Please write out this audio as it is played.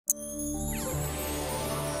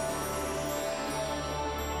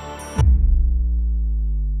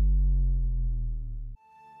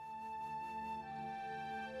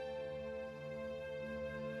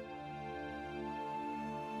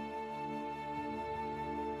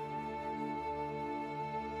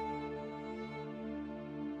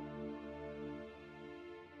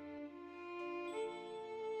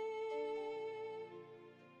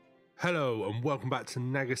Hello and welcome back to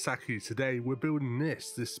Nagasaki. Today we're building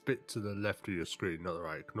this bit to the left of your screen, not the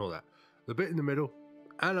right, ignore that. The bit in the middle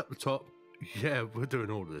and up the top. Yeah, we're doing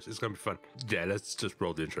all of this. It's going to be fun. Yeah, let's just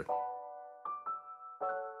roll the intro.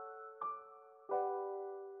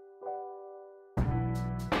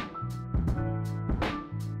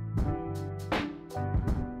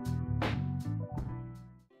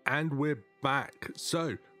 And we're back.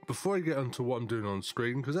 So before I get onto what I'm doing on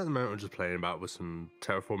screen, because at the moment I'm just playing about with some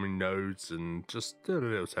terraforming nodes and just doing a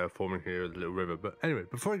little terraforming here at the little river. But anyway,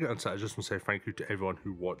 before I get onto that, I just want to say thank you to everyone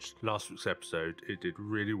who watched last week's episode. It did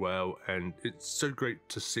really well and it's so great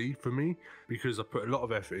to see for me because I put a lot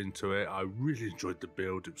of effort into it. I really enjoyed the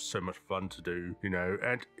build. It was so much fun to do, you know,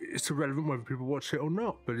 and it's irrelevant whether people watch it or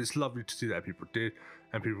not, but it's lovely to see that people did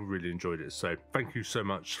and people really enjoyed it. So thank you so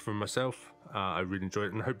much from myself. I really enjoyed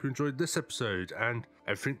it and I hope you enjoyed this episode and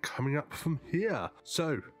everything coming up from here.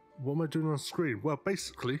 So what am I doing on screen? Well,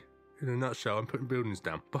 basically, in a nutshell, I'm putting buildings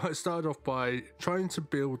down. But I started off by trying to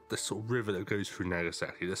build this sort of river that goes through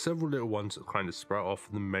Nagasaki. There's several little ones that kind of sprout off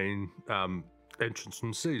the main entrance from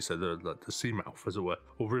the sea, so like the sea mouth, as it were,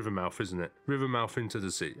 or river mouth, isn't it? River mouth into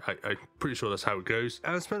the sea. I'm pretty sure that's how it goes.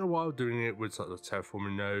 And I spent a while doing it with like the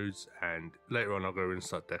terraforming nodes, and later on I'll go in and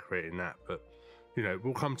start decorating that. But you know,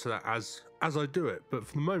 we'll come to that as I do it. But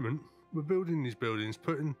for the moment, we're building these buildings,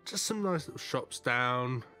 putting just some nice little shops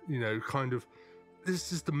down. You know, kind of.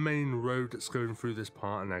 This is the main road that's going through this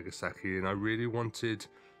part of Nagasaki, and I really wanted,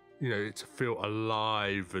 you know, it to feel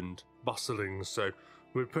alive and bustling. So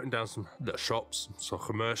we're putting down some little shops, so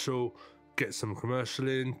commercial, get some commercial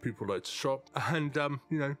in, people like to shop, and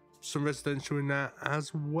you know, some residential in that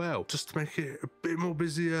as well, just to make it a bit more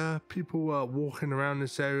busier. People are walking around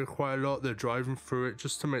this area quite a lot, they're driving through it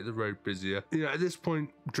just to make the road busier. You know, at this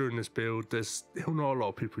point during this build, there's still not a lot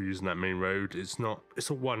of people using that main road. It's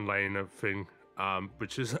a one lane thing,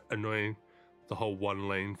 which is annoying, the whole one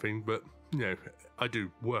lane thing, but you know, I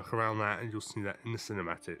do work around that and you'll see that in the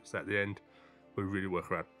cinematics at the end. We really work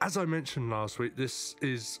around. As I mentioned last week, this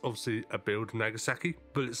is obviously a build of Nagasaki,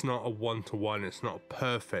 but it's not a one-to-one. It's not a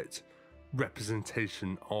perfect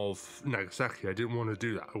representation of Nagasaki. I didn't want to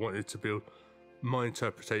do that. I wanted to build my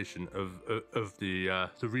interpretation of the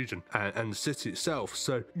region and the city itself.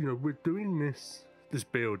 So you know, we're doing this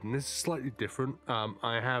build, and this is slightly different.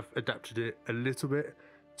 I have adapted it a little bit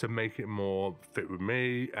to make it more fit with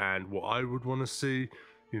me and what I would want to see.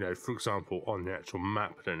 You know, for example, on the actual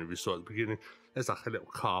map, I don't know if you saw at the beginning, there's like a little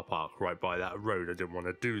car park right by that road. I didn't want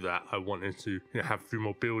to do that. I wanted to, you know, have a few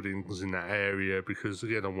more buildings in that area because,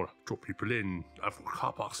 again, I want to draw people in. I've got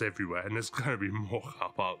car parks everywhere, and there's going to be more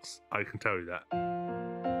car parks. I can tell you that.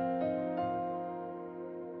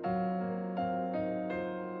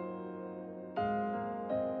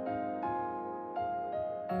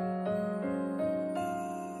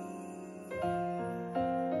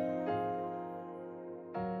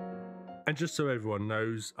 And just so everyone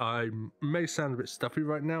knows, I may sound a bit stuffy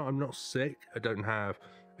right now. I'm not sick. I don't have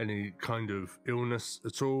any kind of illness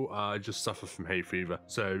at all. I just suffer from hay fever.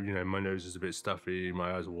 So, you know, my nose is a bit stuffy,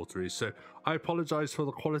 my eyes are watery. So I apologize for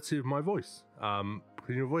the quality of my voice. Can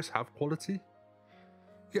your voice have quality?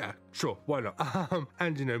 Yeah, sure, why not?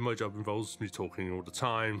 And, you know, my job involves me talking all the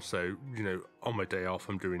time. So, you know, on my day off,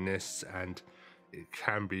 I'm doing this and it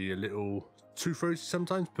can be a little too throaty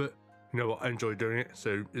sometimes, but you know what, I enjoy doing it,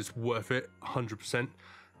 so it's worth it, 100%.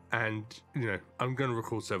 And, you know, I'm going to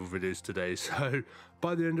record several videos today, so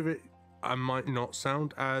by the end of it, I might not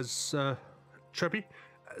sound as chubby,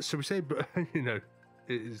 shall we say, but, you know,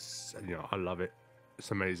 it is, you know, I love it.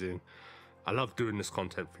 It's amazing. I love doing this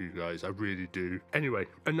content for you guys, I really do. Anyway,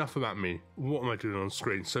 enough about me. What am I doing on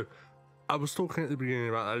screen? So, I was talking at the beginning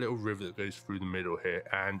about that little river that goes through the middle here,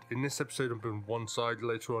 and in this episode I'm doing one side.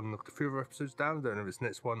 Later on, a few other episodes down, I don't know if it's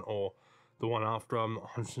next one or the one after, I'm not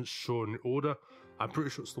 100% sure in the order. I'm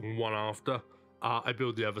pretty sure it's the one after. I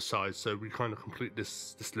build the other side, so we kind of complete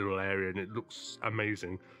this little area, and it looks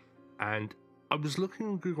amazing. And I was looking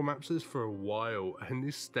on Google Maps this for a while, and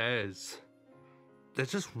these stairs, they're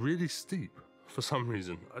just really steep for some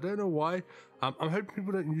reason. I don't know why. I'm hoping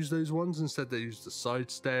people don't use those ones. Instead, they use the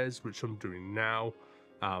side stairs, which I'm doing now.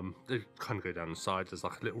 They kind of go down the side. There's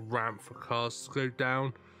like a little ramp for cars to go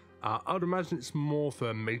down. I would imagine it's more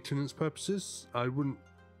for maintenance purposes. I wouldn't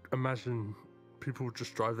imagine people would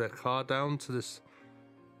just drive their car down to this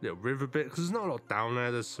little river bit, because there's not a lot down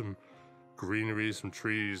there. There's some greenery, some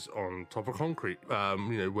trees on top of concrete,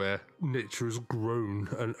 you know, where nature has grown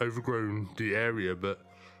and overgrown the area, but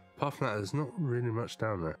apart from that, there's not really much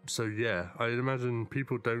down there. So yeah, I'd imagine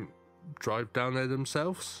people don't drive down there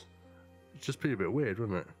themselves. It'd just be a bit weird,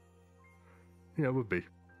 wouldn't it? Yeah, it would be.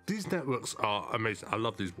 These networks are amazing. I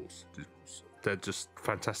love these walls. They're just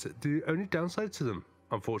fantastic. The only downside to them,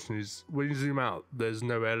 unfortunately, is when you zoom out, there's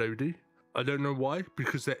no LOD. I don't know why,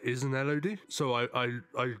 because there is an LOD. So I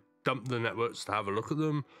dumped the networks to have a look at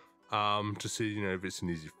them, to see, you know, if it's an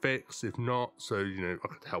easy fix. If not, so, you know, I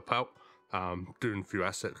could help out. Doing a few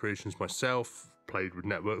asset creations myself, played with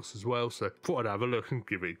networks as well. So thought I'd have a look and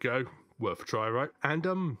give it a go. Worth a try, right?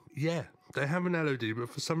 And yeah, they have an LOD, but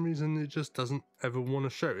for some reason it just doesn't ever want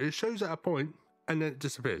to show. It shows at a point and then it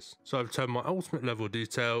disappears. So I've turned my ultimate level of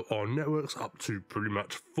detail on networks up to pretty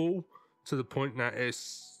much full, to the point that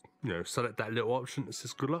it's, you know, select that little option that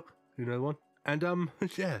says good luck, you know the one. And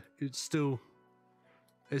yeah, it still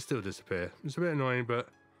disappears. It's a bit annoying, but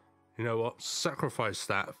you know what? Sacrifice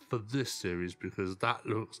that for this series because that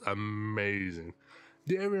looks amazing.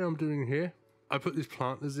 The area I'm doing here, I put these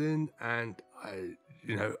planters in and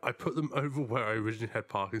I put them over where I originally had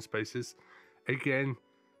parking spaces. Again,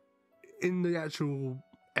 in the actual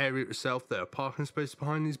area itself, there are parking spaces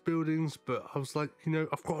behind these buildings, but I was like, you know,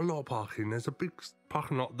 I've got a lot of parking. There's a big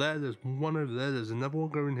parking lot there. There's one over there. There's another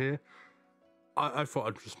one going here. I thought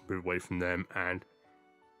I'd just move away from them and,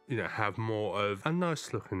 you know, have more of a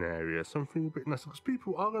nice looking area, something a bit nicer, because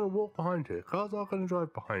people are going to walk behind here. Cars are going to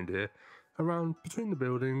drive behind here, around between the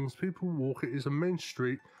buildings. People walk. It is a main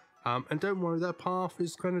street. And don't worry, that path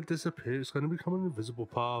is going to disappear. It's going to become an invisible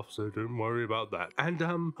path, so don't worry about that. And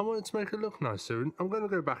I wanted to make it look nicer, and I'm going to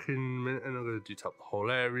go back in a minute and I'm going to detail the whole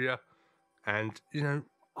area. And, you know,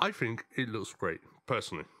 I think it looks great,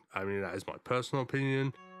 personally. I mean, that is my personal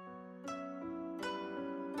opinion.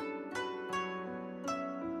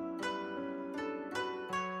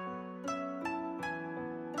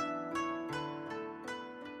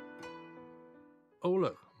 Oh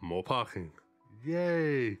look, more parking.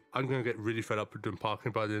 Yay! I'm going to get really fed up with doing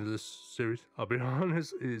parking by the end of this series. I'll be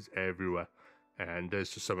honest, it is everywhere. And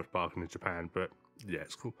there's just so much parking in Japan, but yeah,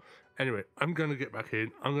 it's cool. Anyway, I'm going to get back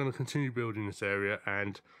in. I'm going to continue building this area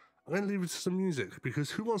and I'm going to leave it to some music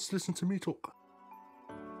because who wants to listen to me talk?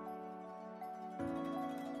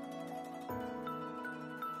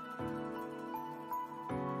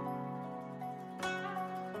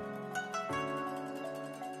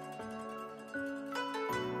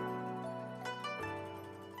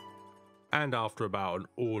 And after about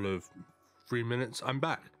all of 3 minutes, I'm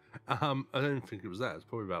back. I don't think it was that. It's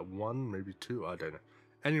probably about 1, maybe 2. I don't know.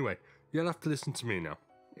 Anyway, you'll have to listen to me now.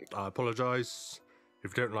 I apologise.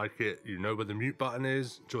 If you don't like it, you know where the mute button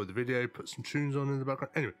is. Enjoy the video. Put some tunes on in the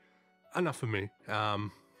background. Anyway, enough of me.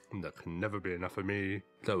 That can never be enough of me.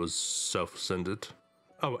 That was self-centered.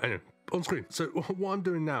 Oh, anyway, on screen. So what I'm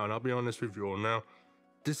doing now, and I'll be honest with you all now,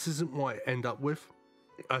 this isn't what I end up with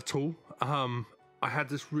at all. I had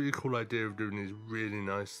this really cool idea of doing these really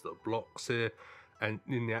nice little blocks here, and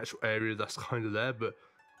in the actual area that's kind of there, but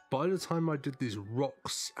by the time I did these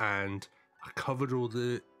rocks and I covered all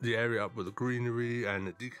the area up with the greenery and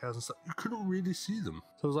the decals and stuff, you couldn't really see them.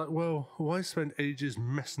 So I was like, well, why spend ages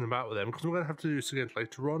messing about with them? Because we're going to have to do this again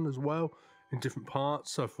later on as well in different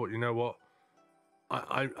parts. So I thought, you know what,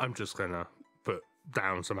 I'm just going to put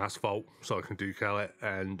down some asphalt so I can decal it,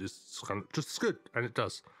 and it's kind of just as good, and it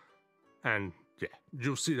does. And yeah,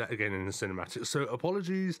 you'll see that again in the cinematic. So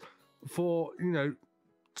apologies for, you know,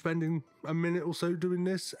 spending a minute or so doing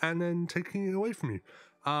this and then taking it away from you.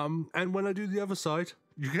 And when I do the other side,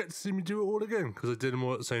 you get to see me do it all again because I did them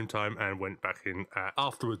all at the same time and went back in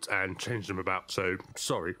afterwards and changed them about. So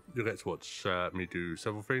sorry, you'll get to watch me do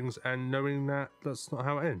several things and knowing that that's not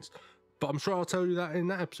how it ends. But I'm sure I'll tell you that in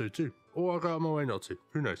that episode too. Or I'll go out of my way not to.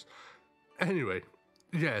 Who knows? Anyway.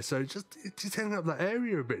 Yeah, so just detailing up that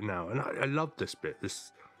area a bit now, and I love this bit.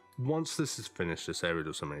 Once this is finished, this area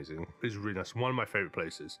looks amazing. It's really nice. One of my favorite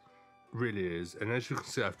places, really is. And as you can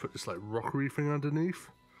see, I've put this like rockery thing underneath,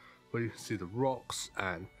 where you can see the rocks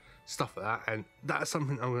and stuff like that. And that's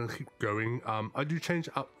something I'm going to keep going. I do change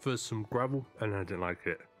it up for some gravel, and I didn't like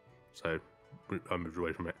it, so I moved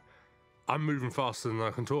away from it. I'm moving faster than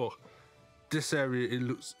I can talk. This area,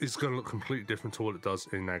 it's going to look completely different to what it does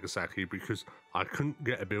in Nagasaki because I couldn't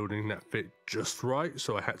get a building that fit just right,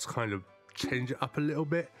 so I had to kind of change it up a little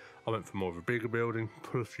bit. I went for more of a bigger building,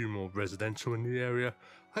 put a few more residential in the area.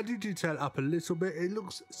 I do detail it up a little bit. It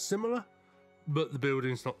looks similar, but the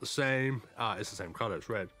building's not the same. It's the same color, it's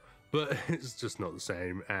red, but it's just not the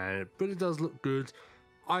same. But it does look good.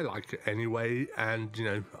 I like it anyway, and you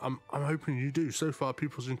know, I'm hoping you do. So far,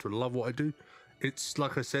 people seem to love what I do. It's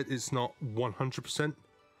like I said, it's not 100%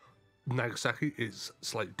 Nagasaki. It's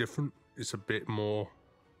slightly different. It's a bit more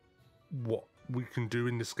what we can do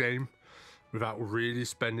in this game without really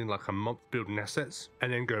spending like a month building assets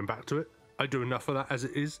and then going back to it. I do enough of that as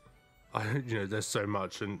it is. there's so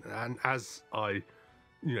much, and as I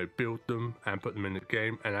build them and put them in the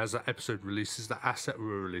game, and as that episode releases, that asset will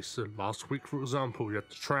release. So last week, for example, we had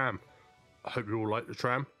the tram. I hope you all like the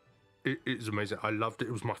tram. It's amazing. I loved it.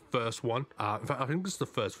 It was my first one. In fact, I think this is the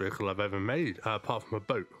first vehicle I've ever made, apart from a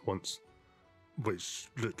boat once, which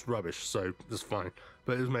looked rubbish, so that's fine.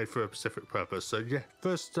 But it was made for a specific purpose. So yeah,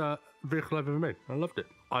 first vehicle I've ever made. I loved it.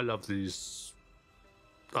 I love these,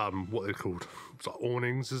 what they're called, it's like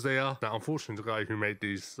awnings as they are. Now, unfortunately, the guy who made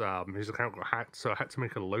these, his account got hacked, so I had to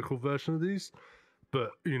make a local version of these.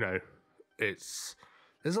 But, there's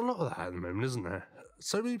a lot of that at the moment, isn't there?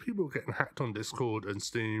 So many people getting hacked on Discord and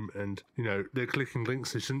Steam, and, they're clicking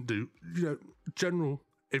links they shouldn't do. General,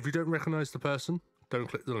 if you don't recognize the person, don't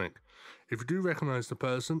click the link. If you do recognize the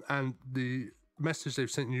person and the message they've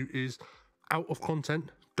sent you is out of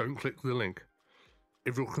content, don't click the link.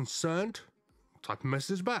 If you're concerned, type a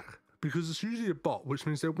message back, because it's usually a bot, which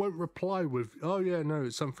means they won't reply with, oh yeah, no,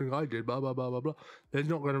 it's something I did, blah, blah, blah, blah, blah. They're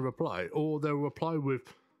not going to reply, or they'll reply with,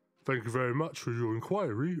 thank you very much for your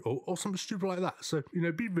inquiry, or something stupid like that. So,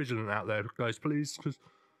 be vigilant out there, guys, please, because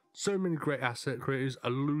so many great asset creators are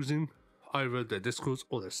losing either their Discords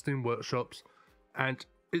or their Steam workshops, and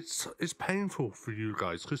it's painful for you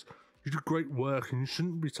guys, because you do great work, and you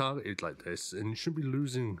shouldn't be targeted like this, and you shouldn't be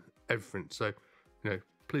losing everything. So,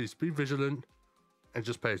 please be vigilant, and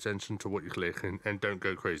just pay attention to what you click, and don't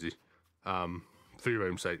go crazy. For your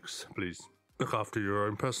own sakes, please look after your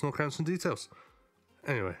own personal accounts and details.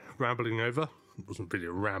 Anyway, rambling over. It wasn't really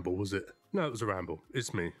a ramble, was it? No, it was a ramble.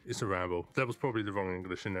 It's me. It's a ramble. There was probably the wrong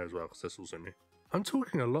English in there as well, because that's also me. I'm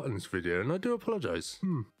talking a lot in this video, and I do apologise.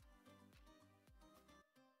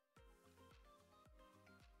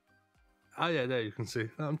 Oh yeah, there you can see.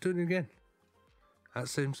 I'm doing it again. That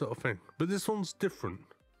same sort of thing. But this one's different.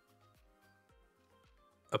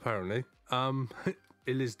 Apparently. It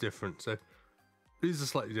is different. So these are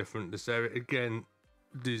slightly different. This area, again,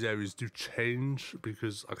 these areas do change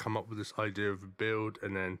because I come up with this idea of a build,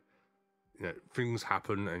 and then things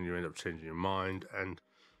happen and you end up changing your mind and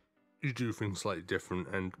you do things slightly different.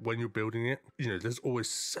 And when you're building it, there's always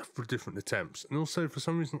several different attempts. And also, for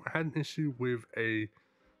some reason, I had an issue with an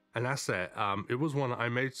asset. It was one that I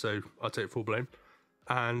made, so I'll take full blame.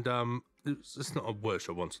 And it's not a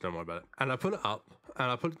workshop one, so don't worry about it. And I put it up and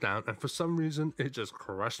I put it down, and for some reason it just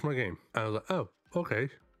crashed my game. And I was like, oh, okay.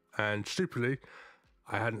 And stupidly,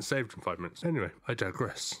 I hadn't saved in 5 minutes. Anyway, I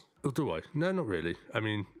digress. Or do I? No, not really. I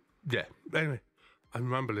mean, yeah. Anyway,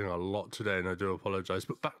 I'm rambling a lot today, and I do apologise.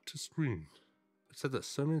 But back to screen. I said that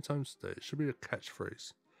so many times today. It should be a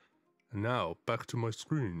catchphrase. And now, back to my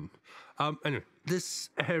screen. Anyway, this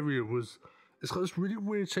area it's got this really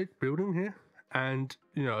weird shaped building here. And,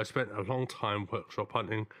 I spent a long time workshop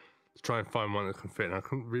hunting to try and find one that can fit, and I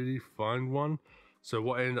couldn't really find one. So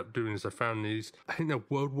what I ended up doing is I found these, I think they're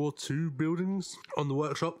World War II buildings on the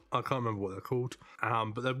workshop. I can't remember what they're called,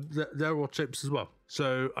 but they're all shapes as well.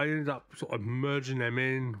 So I ended up sort of merging them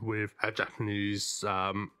in with a Japanese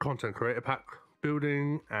content creator pack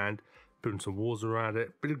building and putting some walls around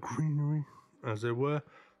it, bit of greenery as there were.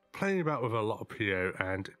 Playing about with a lot of PO,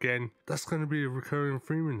 and again, that's going to be a recurring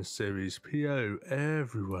theme in the series. PO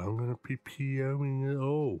everywhere. I'm going to be POing it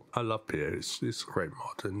all. I love PO. It's a great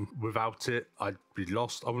mod, and without it, I'd be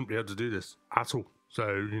lost. I wouldn't be able to do this at all.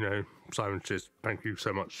 So, Simon, cheers. Thank you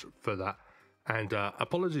so much for that. And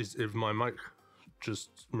apologies if my mic just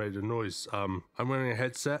made a noise. I'm wearing a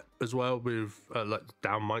headset as well with like the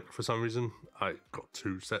down mic for some reason. I got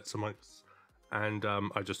 2 sets of mics. And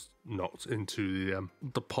I just knocked into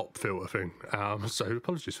the pop filter thing. So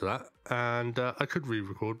apologies for that. And I could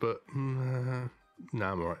re-record, but nah,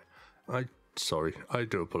 I'm alright. Sorry, I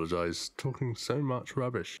do apologise. Talking so much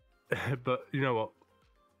rubbish. But you know what?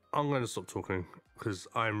 I'm going to stop talking because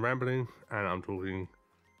I'm rambling and I'm talking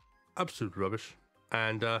absolute rubbish.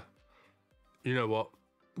 And you know what?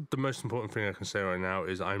 The most important thing I can say right now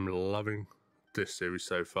is I'm loving this series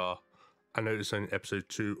so far. I know it's only episode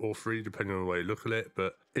 2 or 3, depending on the way you look at it,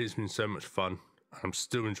 but it's been so much fun. I'm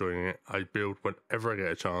still enjoying it. I build whenever I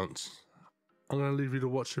get a chance. I'm going to leave you to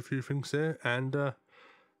watch a few things here, and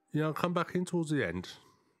I'll come back in towards the end.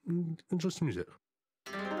 Enjoy some music.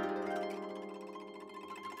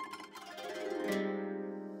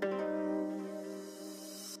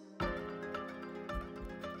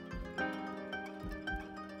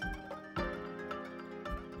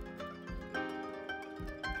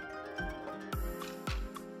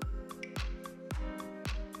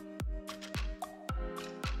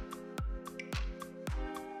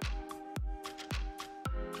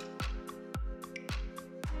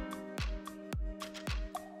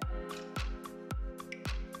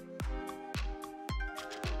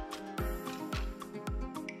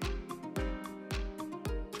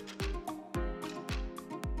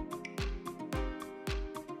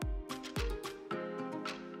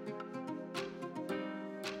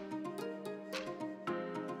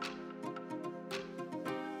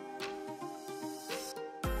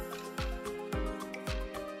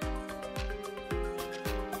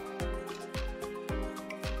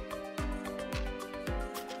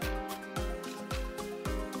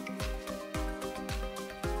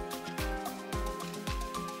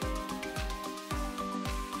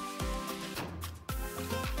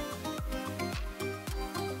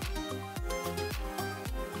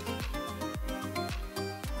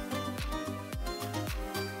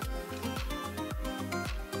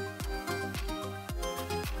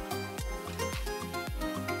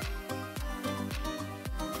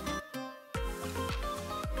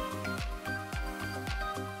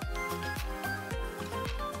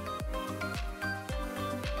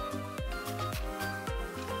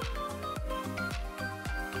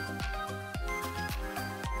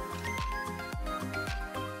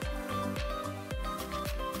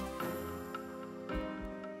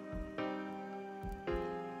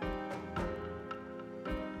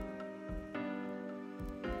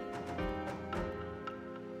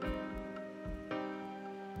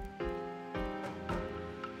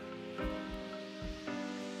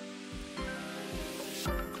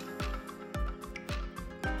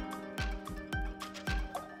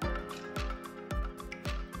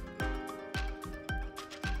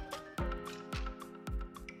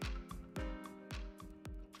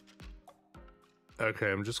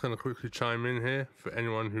 Okay, I'm just going to quickly chime in here for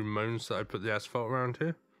anyone who moans that I put the asphalt around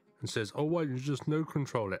here and says, oh, why you just no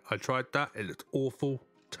control it? I tried that, it looked awful,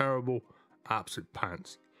 terrible, absolute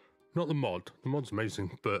pants. Not the mod's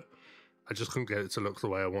amazing, but I just couldn't get it to look the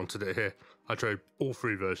way I wanted it here. I tried all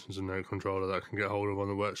 3 versions of no controller that I can get hold of on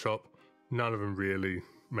the workshop. None of them really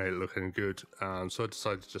made it look any good, so I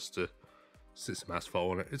decided just to stick some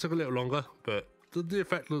asphalt on it. It took a little longer, but the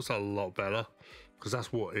effect looks a lot better, because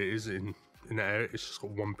that's what it is in that area. It's just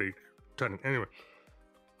got one big turning. Anyway,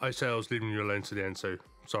 I say I was leaving you alone to the end, so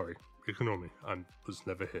sorry, ignore me. I was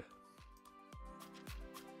never here.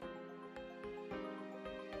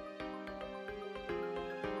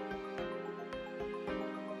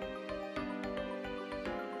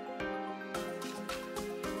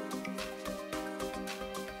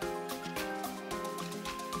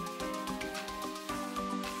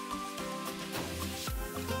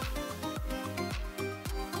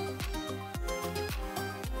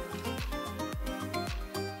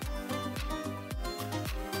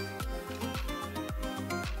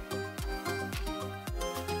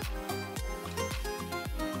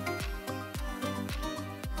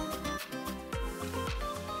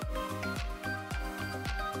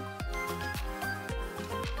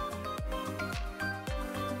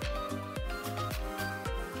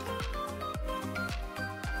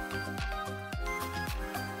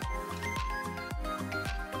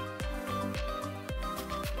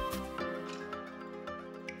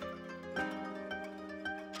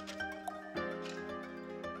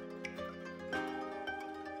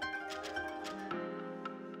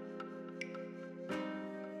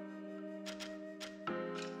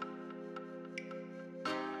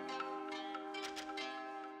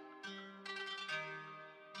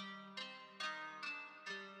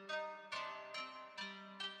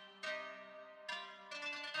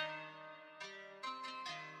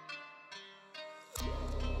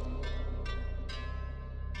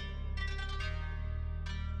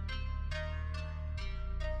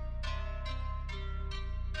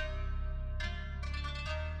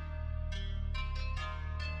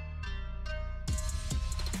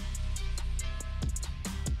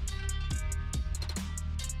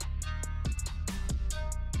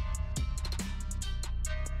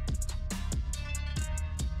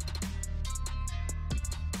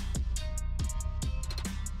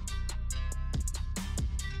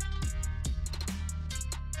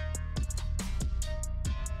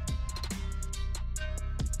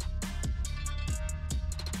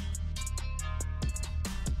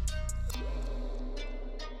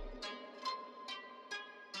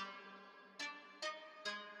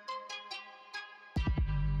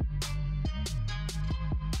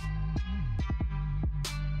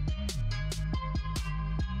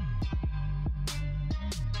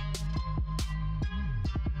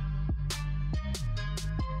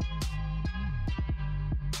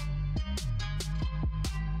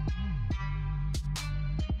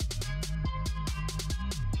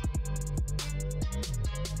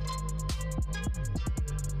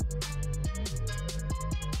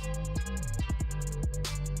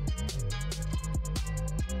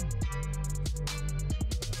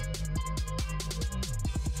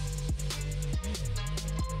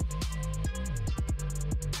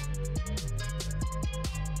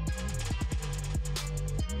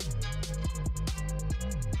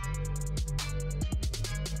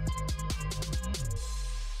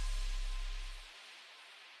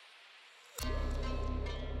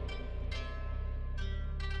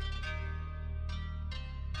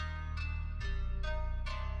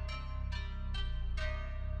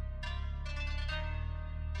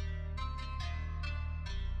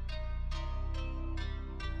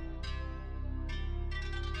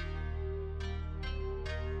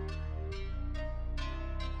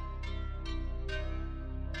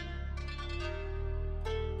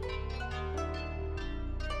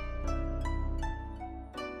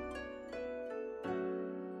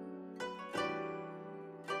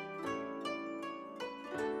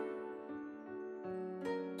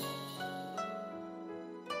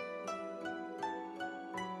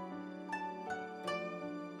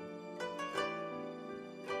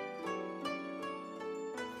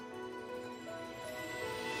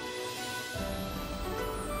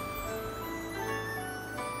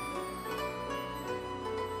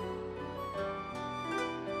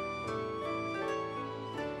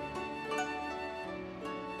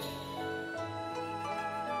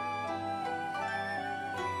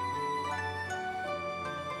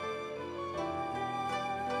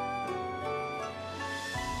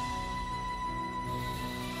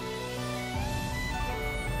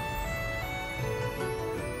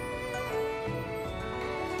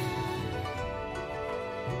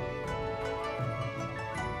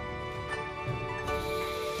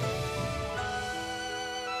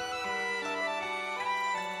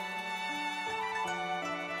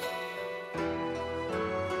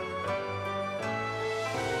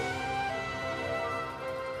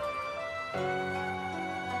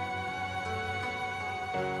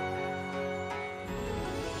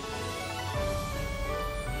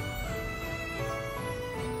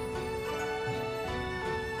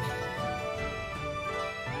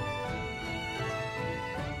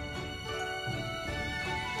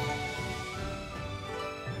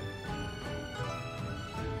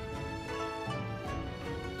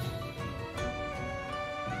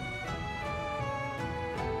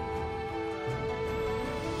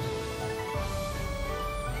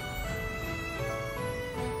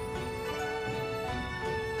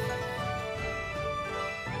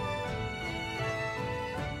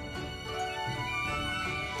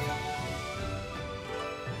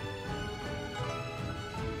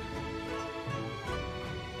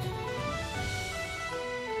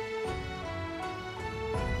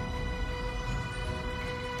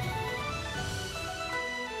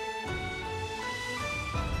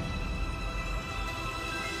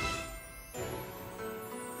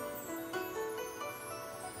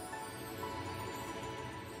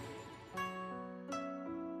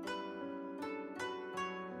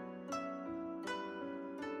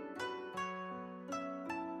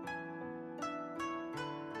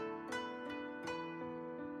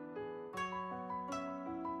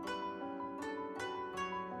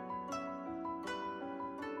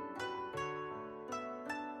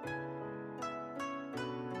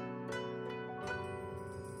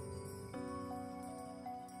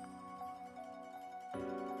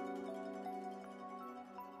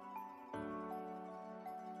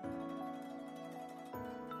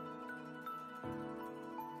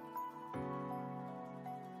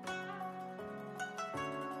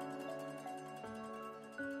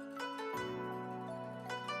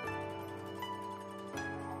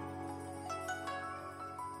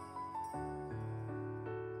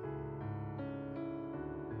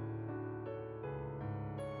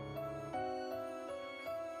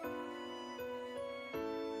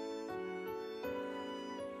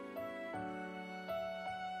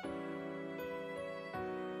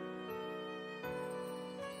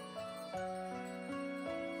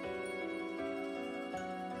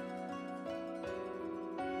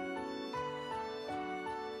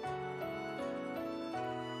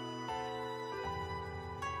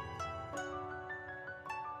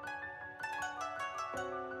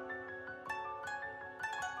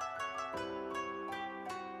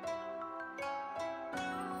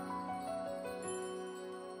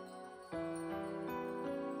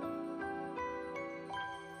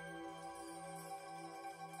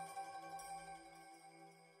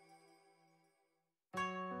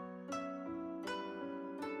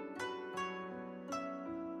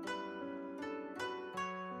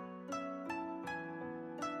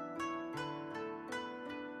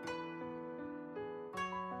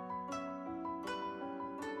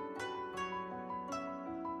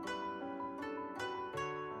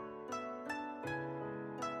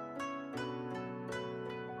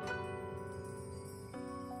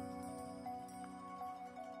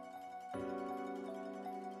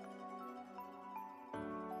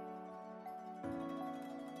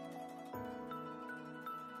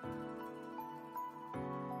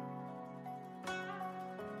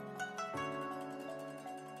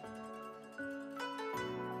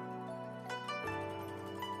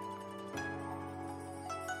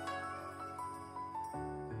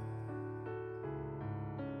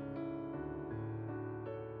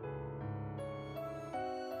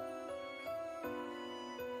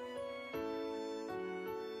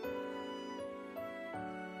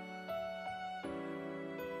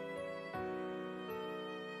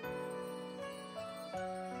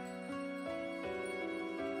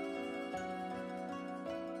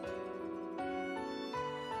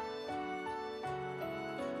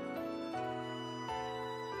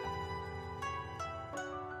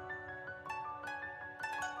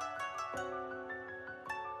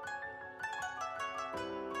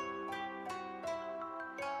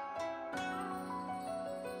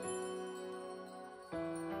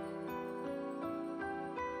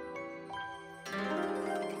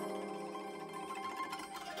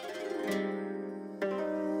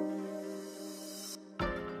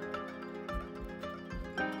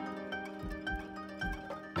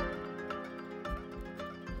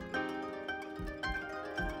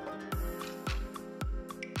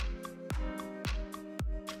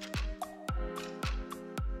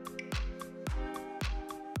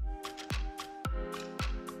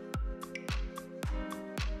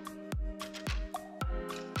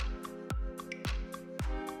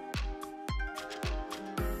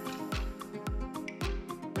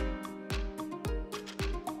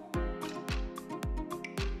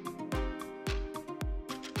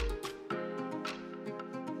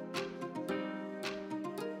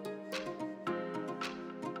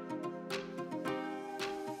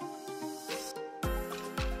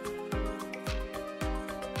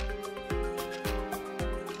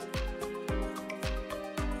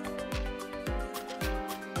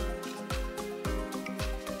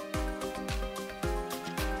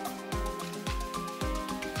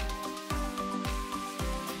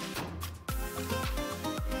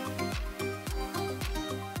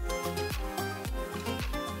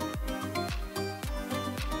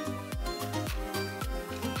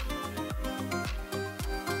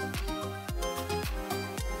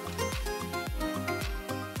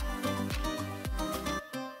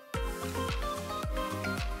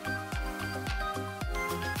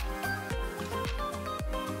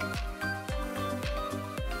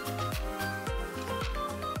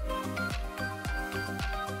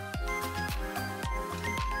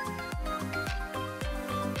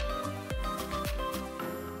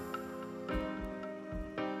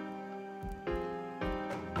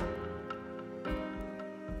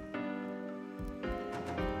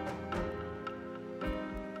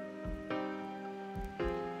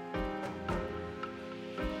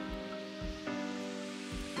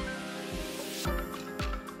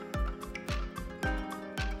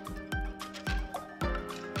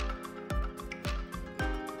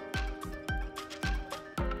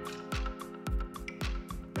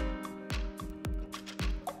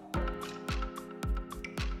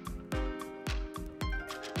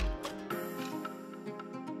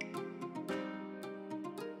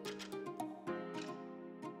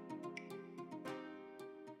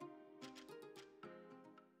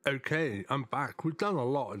 Okay, I'm back. We've done a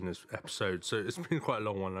lot in this episode, so it's been quite a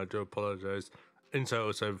long one. I do apologise. In total,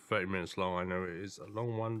 it's over 30 minutes long. I know it is a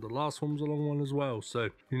long one. The last one was a long one as well. So,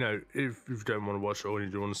 you know, if you don't want to watch it or you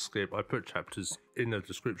do want to skip, I put chapters in the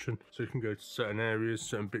description so you can go to certain areas,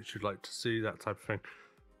 certain bits you'd like to see, that type of thing.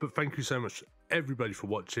 But thank you so much, everybody, for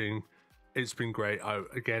watching. It's been great.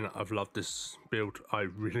 I've loved this build. I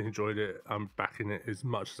really enjoyed it. I'm backing it as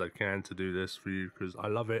much as I can to do this for you because I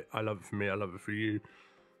love it. I love it for me. I love it for you.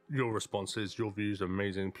 Your responses, your views are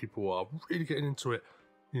amazing. People are really getting into it,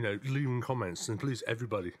 you know, leaving comments. And please,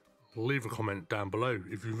 everybody, leave a comment down below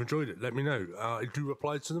if you've enjoyed it. Let me know. I do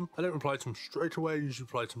reply to them. I don't reply to them straight away. I usually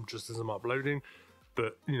reply to them just as I'm uploading.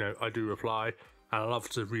 But, you know, I do reply. And I love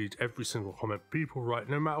to read every single comment people write,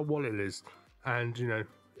 no matter what it is. And, you know,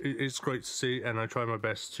 it's great to see. And I try my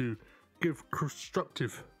best to give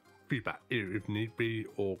constructive feedback if need be,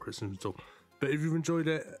 or criticism at all. But if you've enjoyed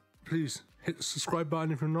it, please hit the subscribe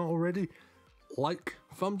button if you're not already. Like,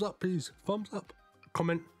 thumbs up, please. Thumbs up.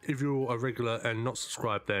 Comment if you're a regular and not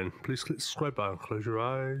subscribed, then please click the subscribe button, close your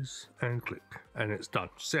eyes and click, and it's done.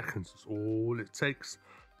 Seconds is all it takes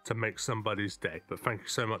to make somebody's day. But thank you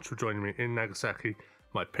so much for joining me in Nagasaki.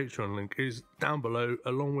 My Patreon link is down below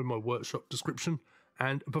along with my workshop description.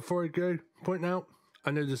 And before I go, point out,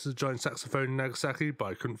 I know this is a giant saxophone in Nagasaki, but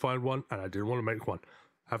I couldn't find one and I didn't want to make one.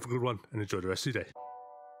 Have a good one and enjoy the rest of your day.